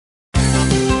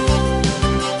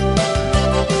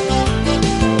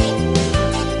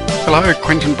Hello,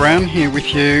 Quentin Brown here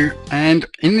with you, and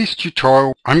in this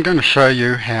tutorial I'm going to show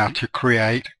you how to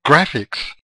create graphics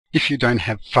if you don't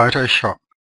have Photoshop.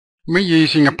 We're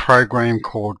using a program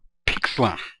called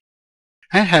Pixlr.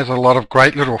 It has a lot of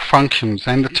great little functions,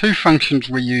 and the two functions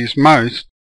we use most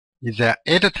is our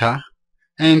editor,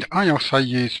 and I also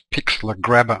use Pixlr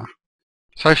Grabber.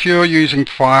 So if you're using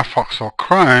Firefox or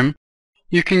Chrome,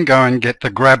 you can go and get the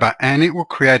Grabber and it will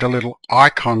create a little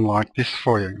icon like this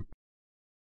for you.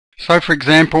 So for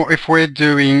example, if we're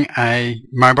doing a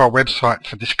mobile website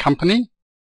for this company,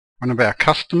 one of our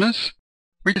customers,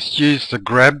 we just use the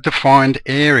grab defined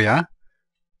area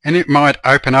and it might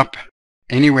open up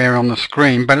anywhere on the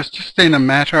screen, but it's just then a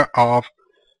matter of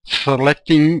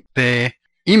selecting their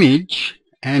image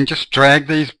and just drag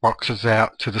these boxes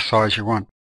out to the size you want.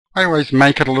 I always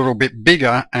make it a little bit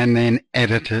bigger and then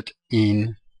edit it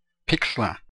in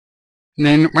Pixlr. And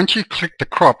then once you click the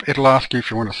crop, it'll ask you if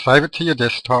you want to save it to your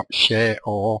desktop, share,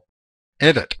 or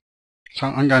edit. So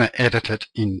I'm going to edit it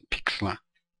in Pixlr.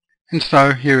 And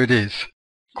so here it is.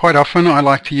 Quite often I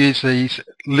like to use these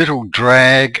little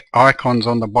drag icons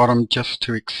on the bottom just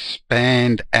to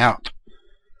expand out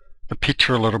the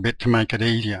picture a little bit to make it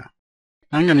easier.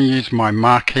 I'm going to use my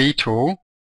marquee tool,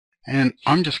 and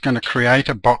I'm just going to create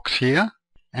a box here,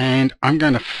 and I'm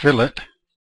going to fill it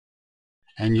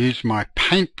and use my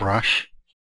paintbrush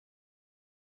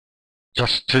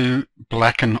just to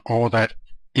blacken all that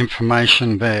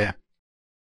information there.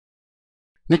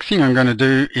 Next thing I'm going to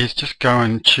do is just go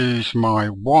and choose my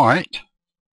white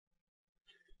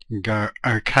and go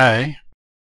OK.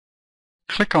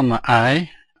 Click on the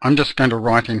A. I'm just going to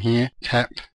write in here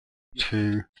tap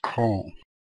to call.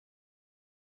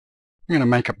 I'm going to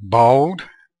make it bold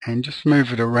and just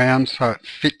move it around so it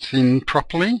fits in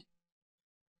properly.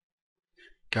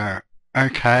 Go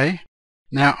OK.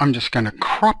 Now I'm just going to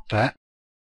crop that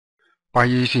by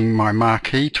using my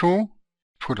marquee tool.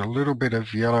 Put a little bit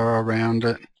of yellow around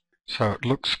it so it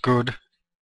looks good.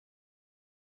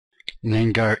 And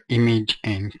then go image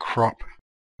and crop.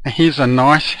 Now here's a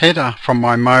nice header from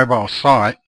my mobile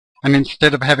site, and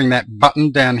instead of having that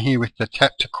button down here with the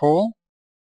tap to call,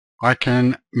 I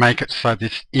can make it so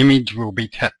this image will be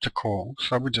tap to call.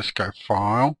 So we'll just go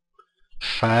File,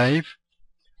 Save.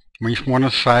 We want to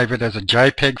save it as a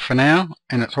JPEG for now,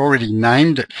 and it's already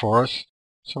named it for us.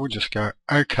 So we'll just go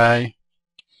OK.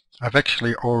 I've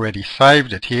actually already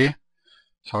saved it here,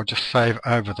 so I'll just save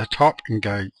over the top and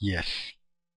go Yes.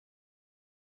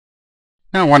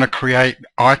 Now I want to create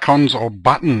icons or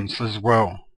buttons as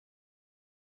well.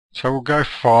 So we'll go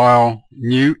File,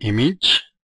 New Image.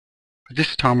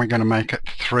 This time we're going to make it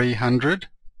 300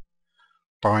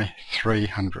 by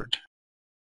 300.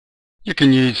 You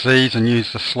can use these and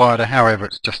use the slider, however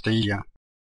it's just easier.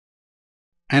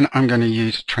 And I'm going to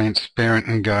use transparent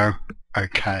and go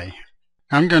OK.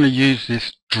 I'm going to use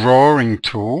this drawing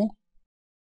tool,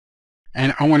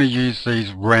 and I want to use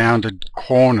these rounded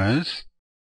corners,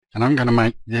 and I'm going to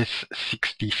make this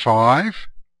 65.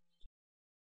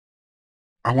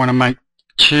 I want to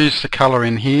choose the color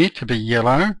in here to be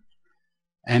yellow,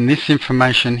 and this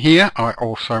information here I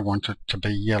also want it to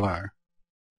be yellow.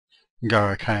 Go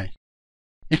OK.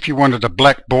 If you wanted a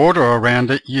black border around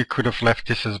it, you could have left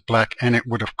this as black and it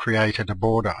would have created a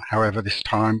border. However, this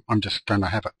time I'm just going to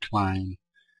have it plain.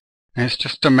 And it's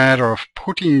just a matter of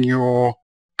putting your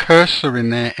cursor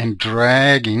in there and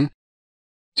dragging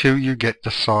till you get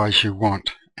the size you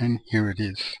want. And here it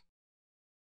is.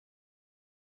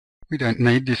 We don't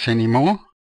need this anymore.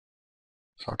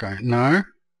 So I'll go No.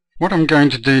 What I'm going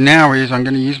to do now is I'm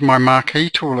going to use my marquee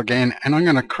tool again, and I'm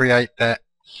going to create that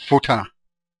footer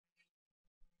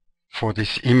for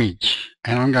this image.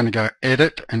 And I'm going to go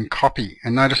Edit and Copy.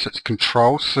 And notice it's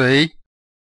Control C,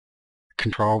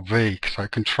 Control V. So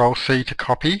Control C to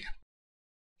copy.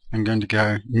 I'm going to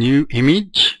go New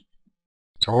Image.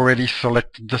 It's already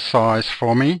selected the size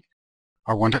for me.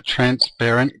 I want it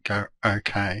transparent. Go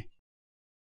OK.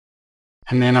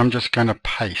 And then I'm just going to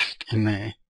paste in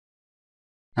there.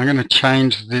 I'm going to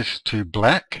change this to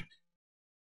black.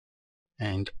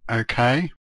 And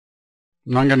OK.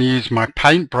 And I'm going to use my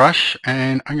paintbrush,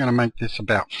 and I'm going to make this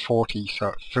about 40 so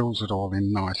it fills it all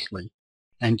in nicely.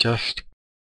 And just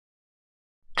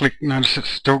click. Notice it's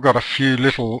still got a few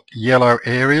little yellow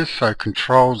areas, so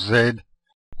Control Z,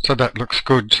 so that looks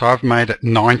good. So I've made it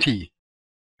 90.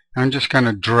 I'm just going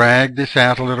to drag this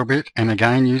out a little bit, and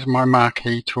again use my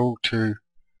marquee tool to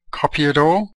copy it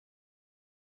all.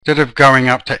 Instead of going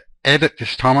up to Edit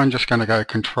this time, I'm just going to go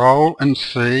Control and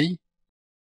C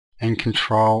and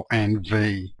Control and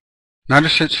V.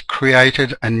 Notice it's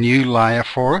created a new layer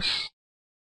for us,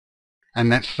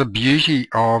 and that's the beauty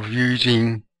of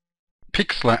using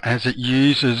Pixlr as it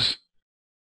uses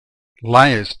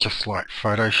layers just like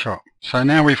Photoshop. So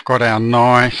now we've got our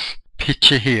nice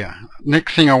picture here.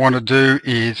 Next thing I want to do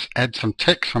is add some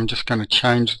text. I'm just going to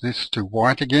change this to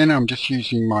white again. I'm just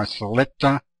using my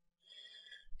selector.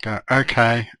 Go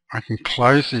OK. I can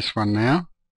close this one now.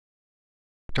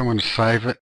 Don't want to save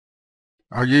it.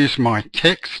 I'll use my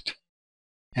text,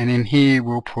 and in here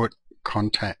we'll put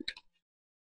contact.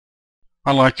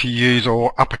 I like to use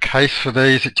all uppercase for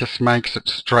these. It just makes it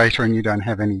straighter and you don't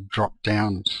have any drop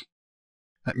downs.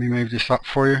 Let me move this up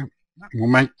for you. We'll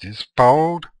make this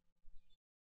bold,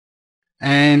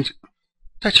 and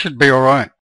that should be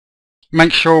alright.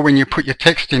 Make sure when you put your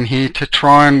text in here to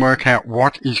try and work out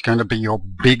what is going to be your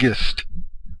biggest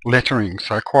lettering.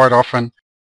 So quite often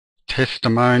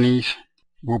testimonies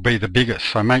will be the biggest,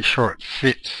 so make sure it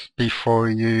fits before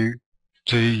you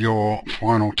do your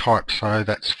final type. So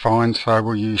that's fine, so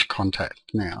we'll use contact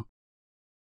now,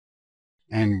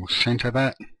 and we'll center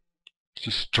that.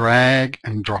 Just drag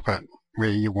and drop it where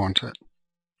you want it.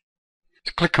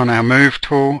 Just click on our move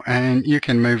tool and you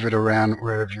can move it around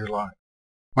wherever you like.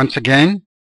 Once again,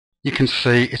 you can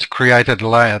see it's created a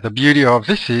layer. The beauty of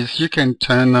this is you can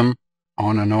turn them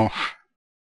on and off.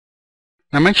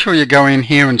 Now make sure you go in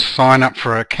here and sign up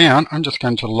for an account. I'm just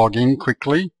going to log in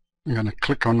quickly. I'm going to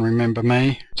click on Remember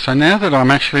Me. So now that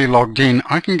I'm actually logged in,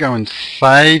 I can go and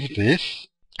save this,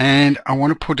 and I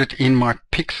want to put it in my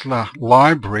Pixlr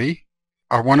library.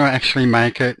 I want to actually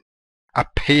make it a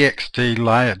PXD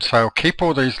layered. So I'll keep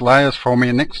all these layers for me,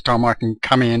 and next time I can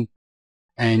come in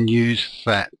and use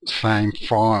that same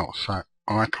file. So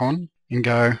icon and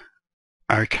go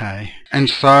OK. And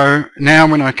so now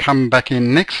when I come back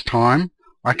in next time,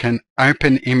 I can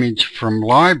open image from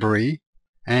library,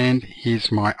 and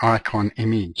here's my icon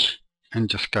image, and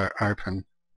just go open.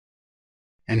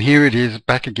 And here it is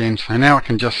back again. So now I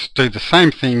can just do the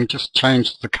same thing, just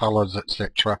change the colors,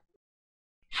 etc.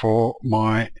 for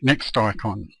my next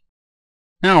icon.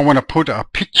 Now I want to put a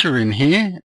picture in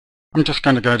here. I'm just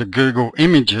going to go to Google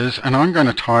Images, and I'm going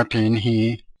to type in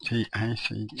here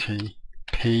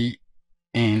TACTPNG,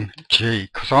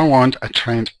 because I want a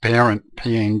transparent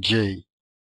PNG.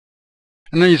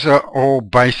 And these are all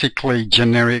basically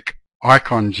generic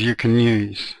icons you can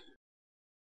use.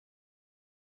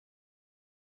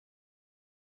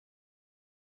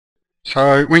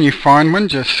 So when you find one,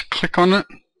 just click on it,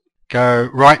 go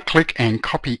right click and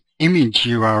copy image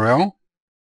URL,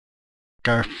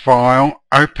 go File,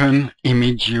 Open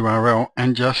Image URL,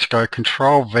 and just go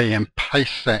Control V and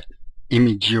paste that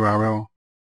image URL.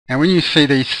 Now when you see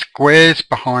these squares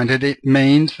behind it, it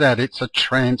means that it's a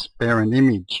transparent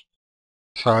image.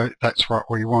 So that's what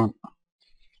we want.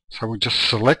 So we'll just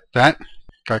select that,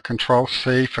 go Control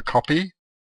C for copy,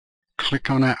 click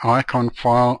on our icon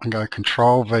file and go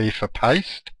Control V for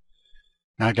paste.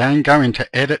 Now again, go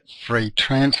into Edit, Free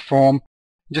Transform.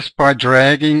 Just by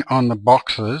dragging on the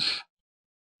boxes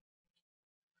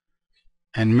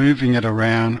and moving it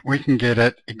around, we can get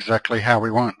it exactly how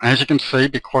we want. As you can see,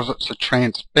 because it's a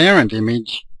transparent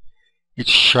image, it's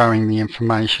showing the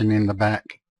information in the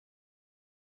back.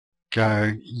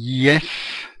 Go Yes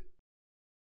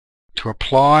to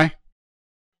apply.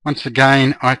 Once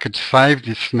again, I could save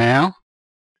this now.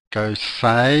 Go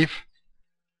Save.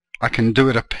 I can do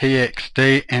it a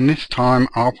PXD, and this time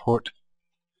I'll put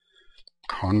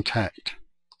Contact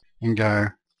and go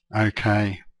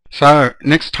OK. So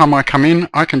next time I come in,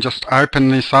 I can just open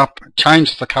this up,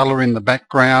 change the color in the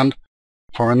background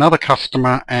for another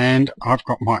customer, and I've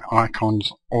got my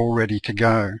icons all ready to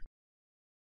go.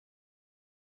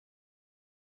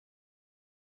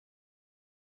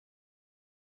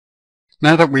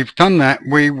 Now that we've done that,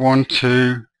 we want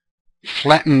to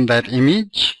flatten that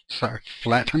image. So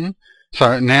flatten.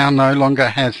 So it now no longer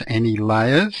has any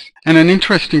layers. And an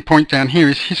interesting point down here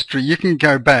is history. You can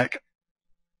go back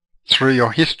through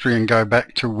your history and go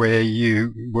back to where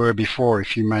you were before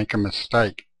if you make a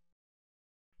mistake.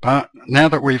 But now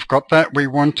that we've got that, we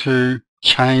want to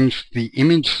change the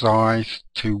image size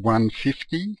to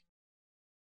 150.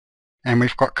 And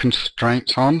we've got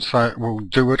constraints on, so it will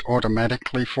do it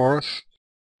automatically for us.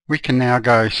 We can now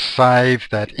go save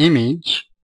that image,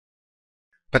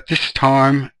 but this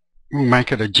time we'll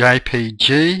make it a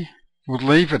JPG. We'll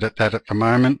leave it at that at the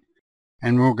moment,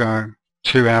 and we'll go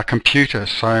to our computer.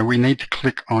 So we need to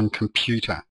click on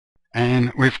Computer,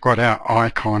 and we've got our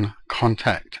icon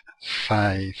Contact.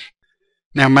 Save.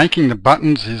 Now making the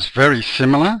buttons is very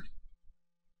similar.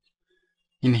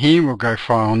 In here we'll go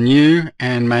File, New,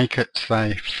 and make it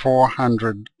say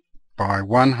 400 by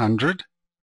 100.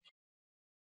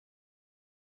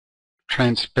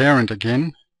 Transparent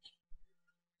again,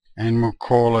 and we'll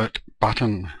call it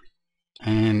Button.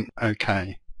 and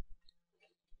OK.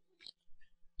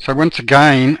 So once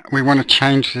again, we want to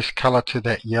change this color to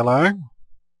that yellow.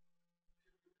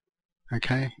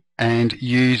 Okay, and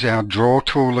use our draw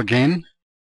tool again.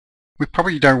 We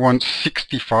probably don't want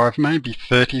 65, maybe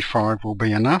 35 will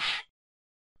be enough.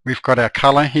 We've got our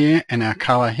color here and our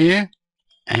color here,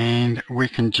 and we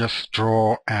can just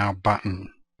draw our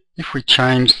button. If we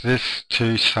change this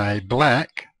to, say,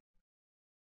 black,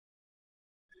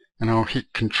 and I'll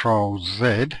hit Control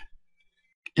Z,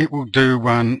 it will do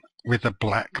one with a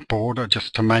black border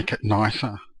just to make it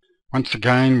nicer. Once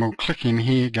again, we'll click in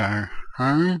here, go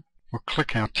Home, we'll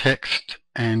click our text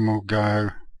and we'll go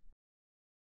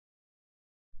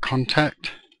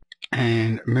Contact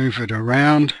and move it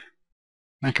around,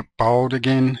 make it bold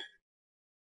again,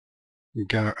 and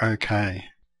go OK.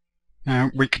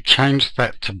 Now we could change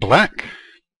that to black,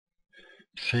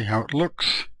 see how it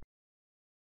looks,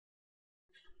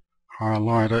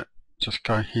 highlight it, just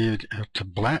go here to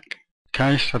black.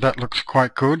 Okay, so that looks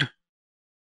quite good.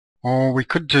 Or we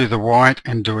could do the white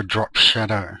and do a drop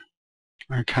shadow.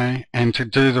 Okay, and to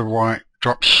do the white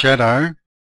drop shadow,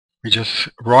 we just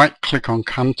right click on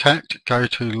Contact, go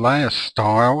to Layer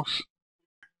Styles,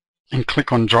 and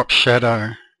click on Drop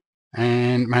Shadow,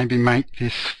 and maybe make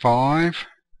this 5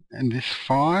 and this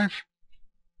 5.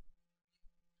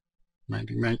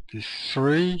 Maybe make this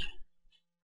 3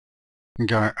 and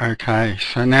go OK.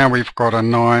 So now we've got a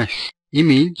nice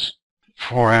image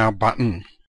for our button.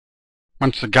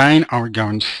 Once again, I would go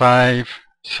and save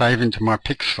into my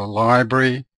pixel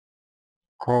library,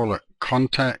 call it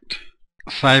Contact,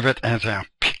 save it as our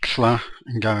pixeler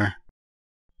and go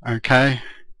OK.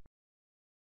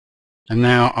 And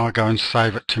now I'll go and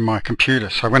save it to my computer.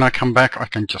 So when I come back, I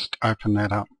can just open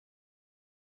that up.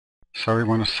 So we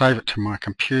want to save it to my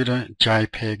computer,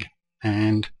 JPEG,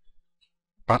 and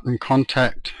button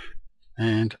Contact,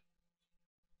 and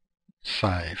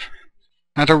save.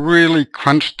 Now to really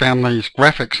crunch down these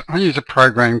graphics, I use a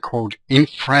program called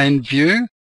InfraView.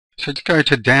 So just go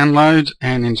to Downloads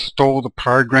and install the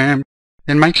program.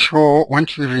 Then make sure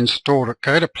once you've installed it,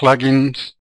 go to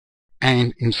Plugins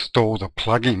and install the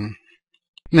plugin.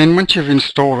 And then once you've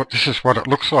installed it, this is what it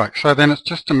looks like. So then it's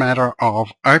just a matter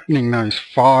of opening those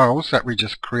files that we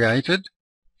just created.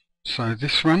 So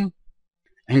this one,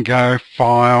 and go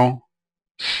File,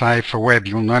 Save for Web.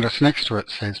 You'll notice next to it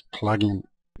says Plugin.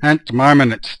 At the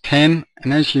moment it's 10,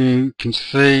 and as you can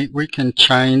see, we can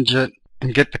change it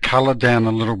and get the color down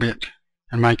a little bit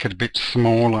and make it a bit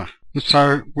smaller. And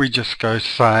so we just go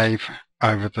Save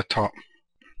over the top.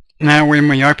 Now when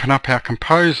we open up our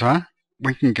Composer,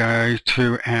 we can go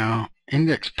to our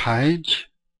index page.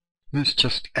 Let's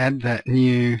just add that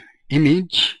new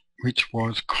image, which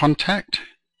was Contact,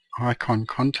 icon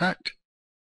Contact.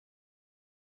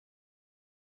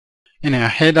 In our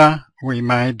header, we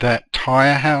made that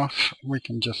tire house. We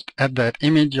can just add that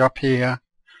image up here,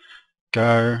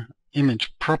 go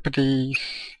Image Properties,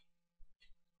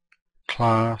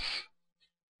 Class,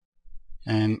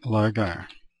 and Logo.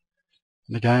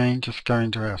 And again, just go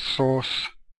into our source,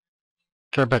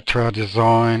 go back to our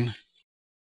design.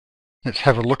 Let's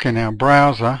have a look in our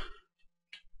browser,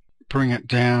 bring it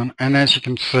down, and as you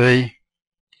can see,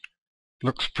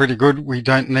 looks pretty good. We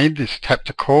don't need this tap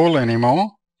to call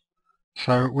anymore.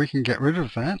 So we can get rid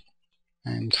of that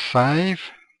and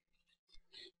save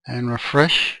and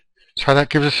refresh. So that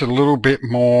gives us a little bit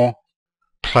more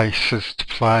places to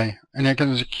play. And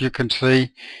as you can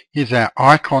see, here's our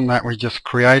icon that we just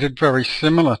created, very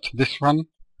similar to this one.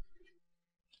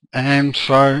 And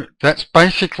so that's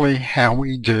basically how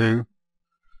we do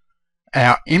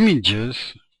our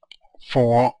images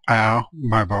for our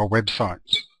mobile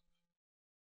websites.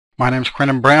 My name is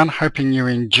Quentin Brown, hoping you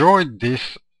enjoyed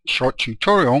this short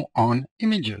tutorial on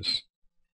images.